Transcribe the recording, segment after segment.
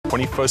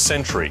21st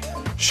century.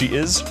 She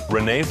is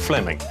Renee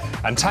Fleming,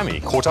 and Tammy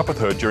caught up with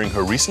her during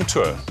her recent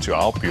tour to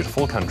our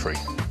beautiful country.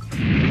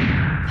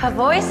 Her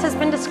voice has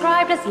been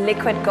described as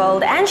liquid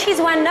gold, and she's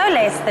won no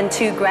less than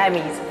 2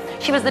 Grammys.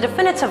 She was the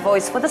definitive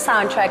voice for the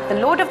soundtrack, The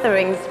Lord of the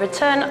Rings,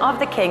 Return of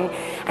the King,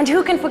 and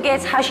who can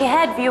forget how she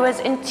had viewers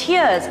in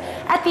tears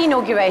at the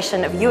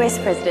inauguration of US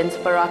President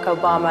Barack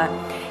Obama.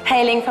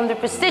 Hailing from the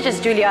prestigious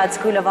Juilliard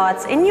School of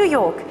Arts in New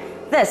York,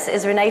 this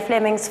is Renee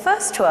Fleming's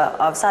first tour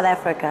of South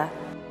Africa.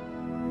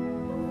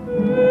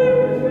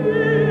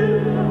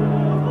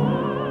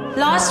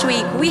 Last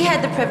week, we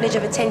had the privilege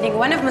of attending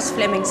one of Ms.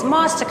 Fleming's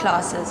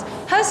masterclasses,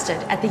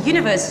 hosted at the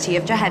University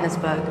of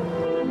Johannesburg.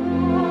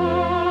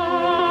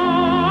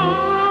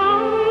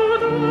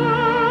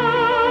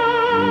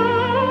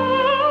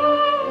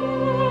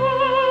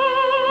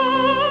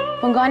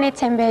 Bongani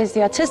Tembe is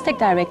the artistic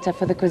director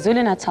for the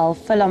KwaZulu-Natal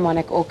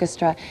Philharmonic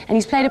Orchestra, and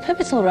he's played a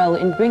pivotal role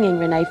in bringing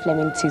Renee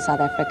Fleming to South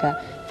Africa.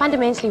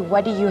 Fundamentally,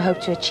 what do you hope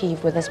to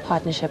achieve with this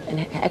partnership and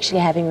actually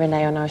having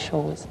Renee on our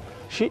shores?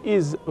 She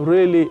is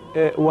really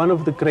one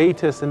of the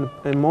greatest and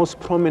most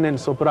prominent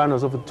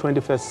sopranos of the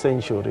 21st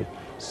century.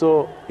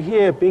 So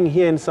being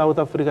here in South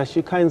Africa,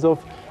 she kind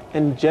of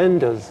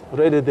engenders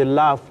really the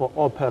love for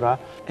opera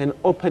and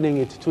opening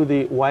it to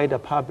the wider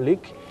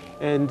public.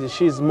 And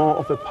she's more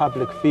of a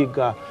public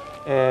figure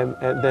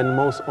than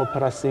most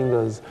opera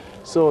singers.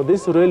 So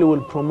this really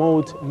will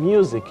promote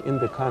music in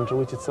the country,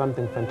 which is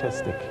something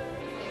fantastic.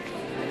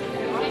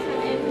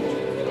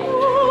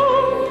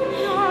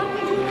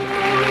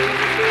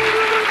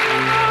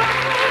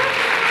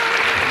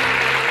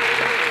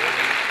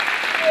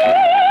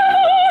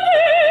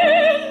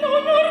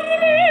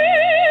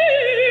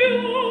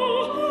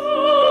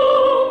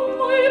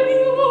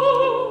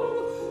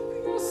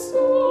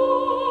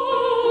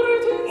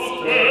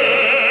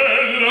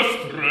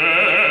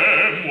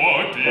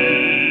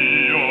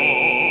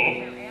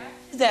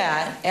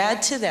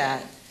 Add to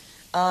that,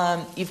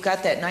 you've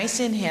got that nice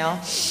inhale.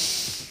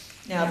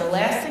 Now the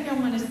last thing I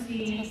want to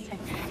see...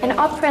 In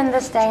opera in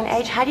this day and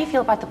age, how do you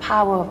feel about the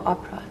power of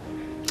opera?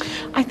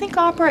 I think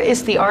opera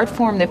is the art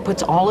form that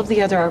puts all of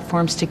the other art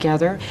forms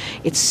together.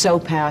 It's so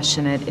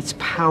passionate, it's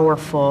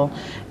powerful,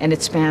 and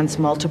it spans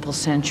multiple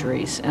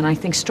centuries. And I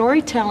think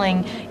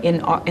storytelling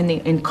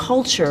in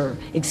culture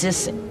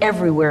exists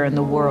everywhere in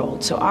the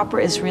world. So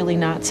opera is really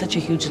not such a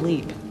huge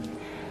leap.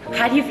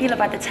 How do you feel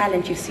about the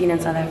talent you've seen in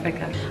South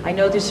Africa? I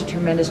know there's a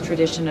tremendous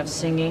tradition of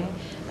singing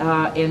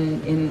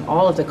in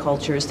all of the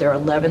cultures. There are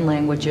 11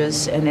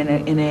 languages, and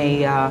in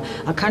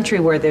a country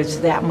where there's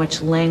that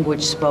much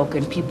language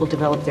spoken, people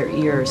develop their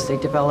ears. They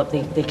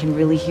can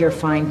really hear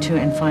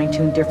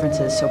fine-tune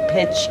differences. So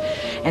pitch,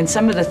 and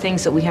some of the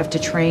things that we have to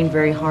train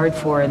very hard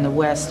for in the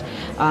West,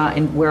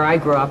 and where I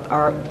grew up,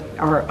 are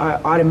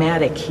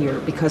automatic here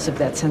because of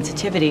that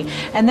sensitivity.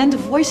 And then the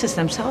voices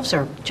themselves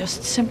are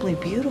just simply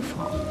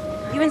beautiful.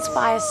 You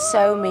inspire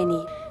so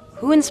many.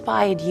 Who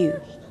inspired you?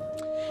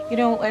 You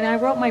know, when I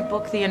wrote my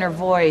book, The Inner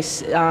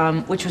Voice,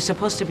 which was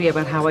supposed to be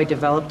about how I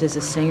developed as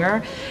a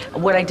singer,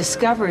 what I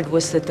discovered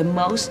was that the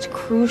most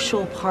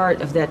crucial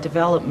part of that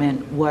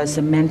development was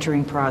the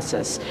mentoring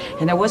process.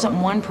 And there wasn't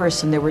one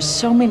person, there were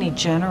so many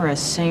generous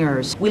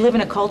singers. We live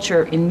in a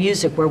culture in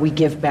music where we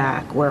give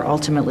back, where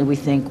ultimately we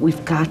think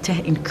we've got to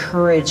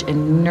encourage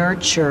and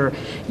nurture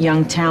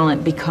young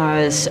talent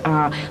because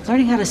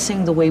learning how to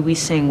sing the way we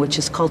sing, which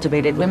is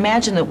cultivated.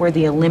 Imagine that we're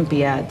the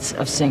Olympiads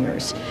of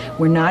singers.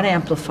 We're not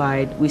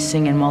amplified. We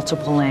sing in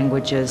multiple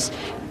languages,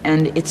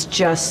 and it's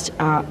just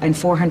in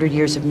 400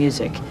 years of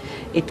music.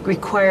 It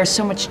requires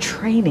so much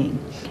training,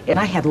 and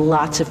I had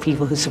lots of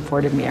people who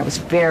supported me. I was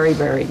very,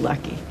 very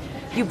lucky.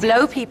 You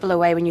blow people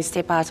away when you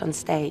step out on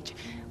stage.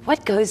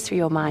 What goes through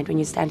your mind when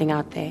you're standing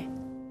out there?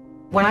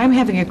 When I'm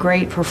having a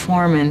great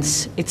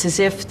performance, it's as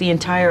if the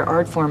entire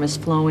art form is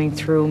flowing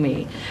through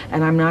me,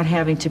 and I'm not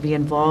having to be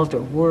involved or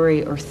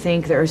worry or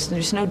think.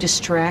 There's no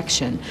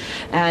distraction.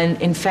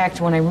 And in fact,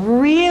 when I'm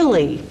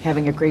really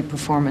having a great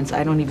performance,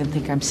 I don't even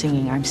think I'm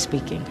singing, I'm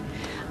speaking.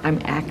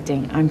 I'm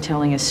acting, I'm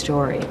telling a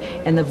story.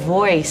 And the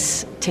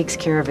voice takes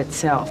care of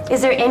itself.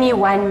 Is there any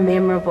one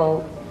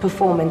memorable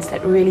performance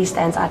that really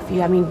stands out for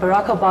you? I mean,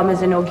 Barack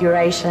Obama's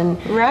inauguration,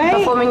 right?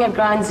 Performing at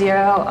Ground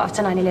Zero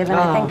after 9/11,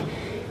 I think.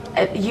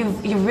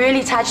 You've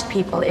really touched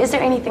people. Is there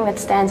anything that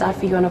stands out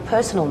for you on a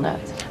personal note?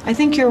 I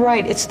think you're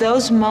right. It's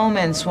those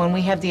moments when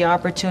we have the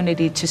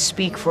opportunity to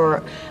speak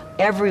for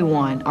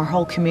everyone, our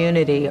whole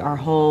community, our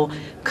whole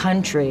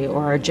country,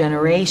 or our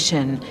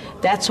generation.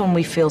 That's when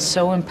we feel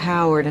so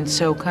empowered and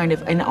so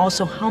and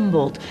also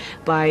humbled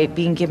by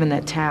being given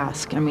that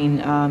task. I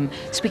mean,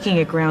 speaking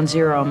at Ground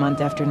Zero a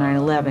month after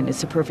 9/11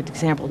 is a perfect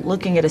example.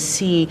 Looking at a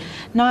sea,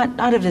 not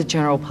of the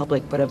general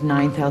public, but of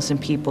 9,000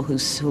 people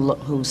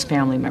whose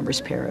family members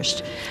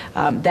perished.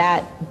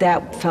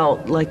 That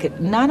felt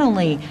like not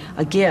only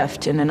a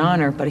gift and an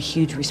honor, but a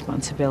huge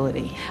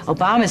responsibility.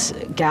 Obama's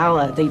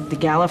gala, the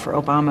gala for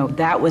Obama,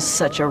 that was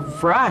such a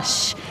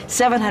rush.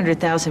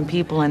 700,000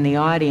 people in the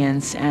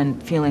audience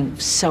and feeling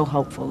so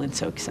hopeful and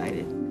so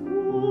excited.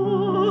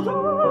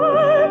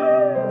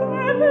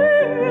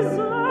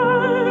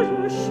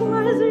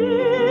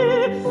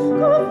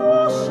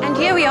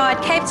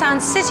 at Cape Town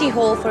City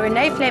Hall for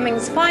Renee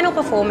Fleming's final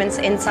performance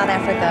in South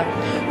Africa.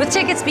 With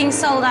tickets being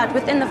sold out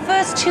within the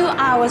first 2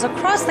 hours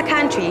across the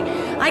country,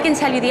 I can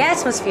tell you the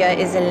atmosphere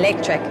is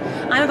electric.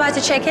 I'm about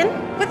to check in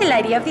with the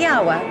lady of the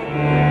hour.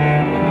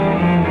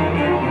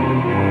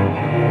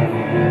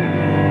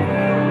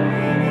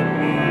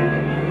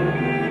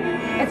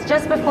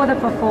 Just before the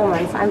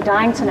performance, I'm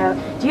dying to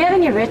know, do you have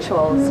any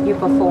rituals you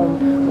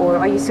perform, or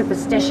are you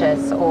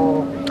superstitious,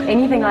 or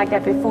anything like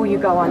that before you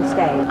go on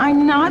stage?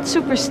 I'm not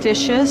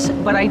superstitious,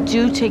 but I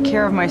do take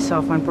care of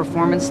myself on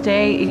performance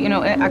day. You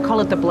know, I call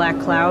it the black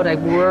cloud. I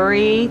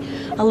worry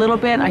a little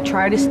bit. I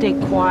try to stay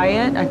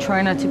quiet. I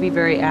try not to be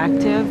very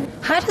active.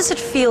 How does it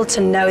feel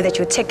to know that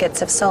your tickets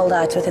have sold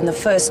out within the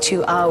first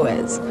 2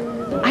 hours?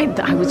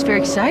 I was very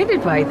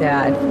excited by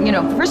that. You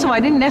know, first of all, I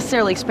didn't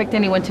necessarily expect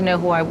anyone to know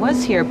who I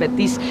was here, but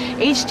these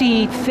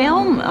HD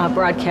film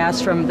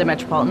broadcasts from the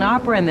Metropolitan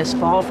Opera and this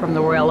fall from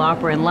the Royal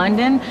Opera in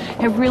London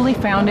have really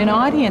found an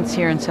audience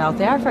here in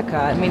South Africa.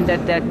 I mean,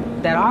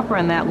 that opera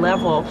on that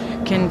level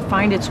can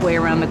find its way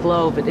around the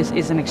globe. It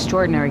is an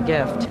extraordinary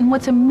gift. And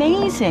what's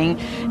amazing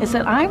is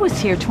that I was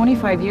here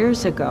 25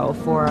 years ago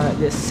for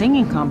this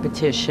singing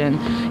competition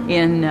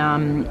in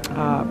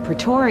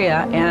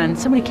Pretoria, and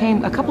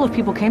a couple of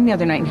people came the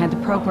other night and had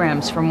the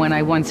programs from when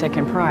I won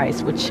second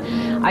prize, which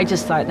I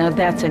just thought, now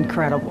that's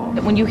incredible.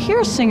 When you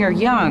hear a singer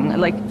young,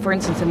 like for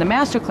instance in the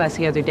masterclass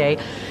the other day,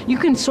 you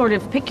can sort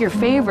of pick your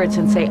favorites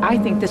and say, I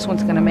think this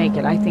one's going to make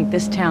it. I think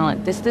this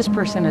talent, this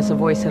person has a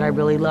voice that I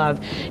really love.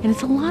 And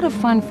it's a lot of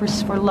fun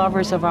for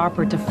lovers of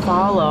opera to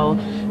follow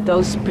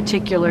those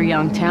particular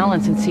young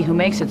talents and see who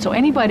makes it. So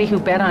anybody who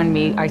bet on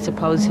me, I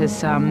suppose,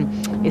 is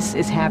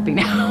happy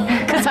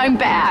now because I'm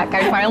back.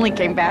 I finally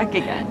came back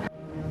again.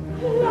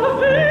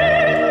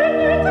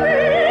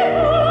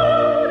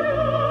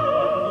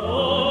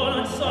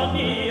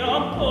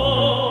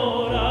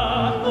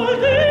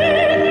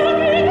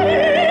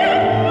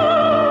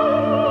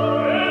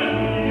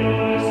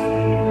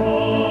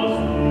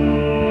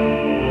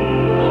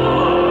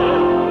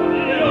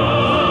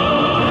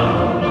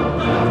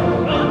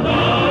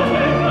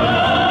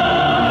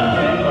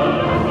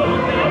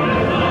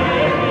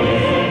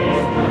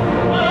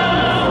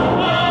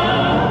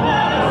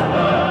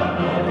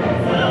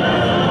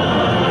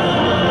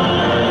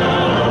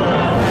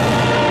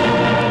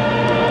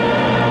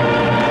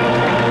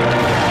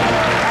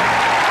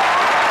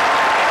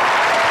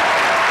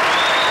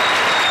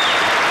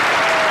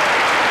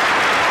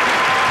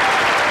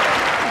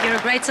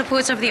 Great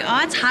supporter of the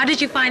arts. How did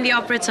you find the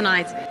opera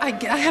tonight? I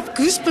have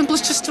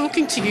goosebumps just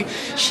talking to you.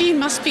 She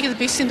must be the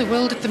best in the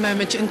world at the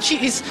moment, and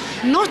she is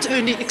not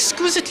only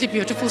exquisitely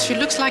beautiful, she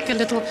looks like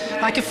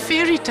a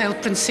fairy tale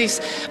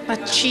princess,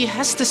 but she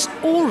has this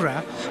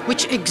aura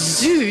which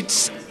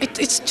exudes.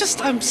 It's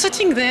just, I'm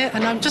sitting there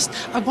and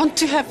I want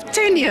to have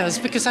 10 years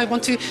because I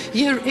want to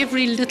hear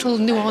every little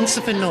nuance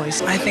of her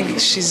noise. I think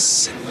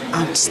she's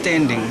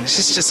outstanding.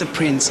 She's just a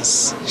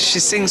princess. She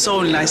sings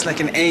so nice, like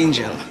an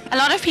angel. A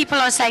lot of people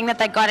are saying that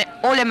they got it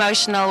all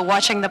emotional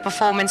watching the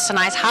performance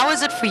tonight. How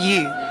was it for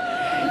you?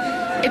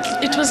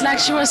 It was like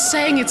she was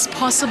saying it's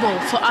possible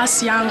for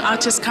us young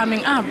artists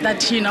coming up,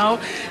 that, you know,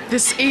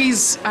 this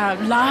is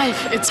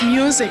life, it's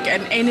music,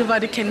 and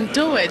anybody can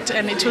do it.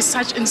 And it was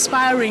such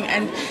inspiring,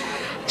 and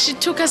she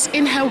took us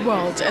in her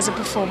world as a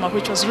performer,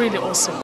 which was really awesome.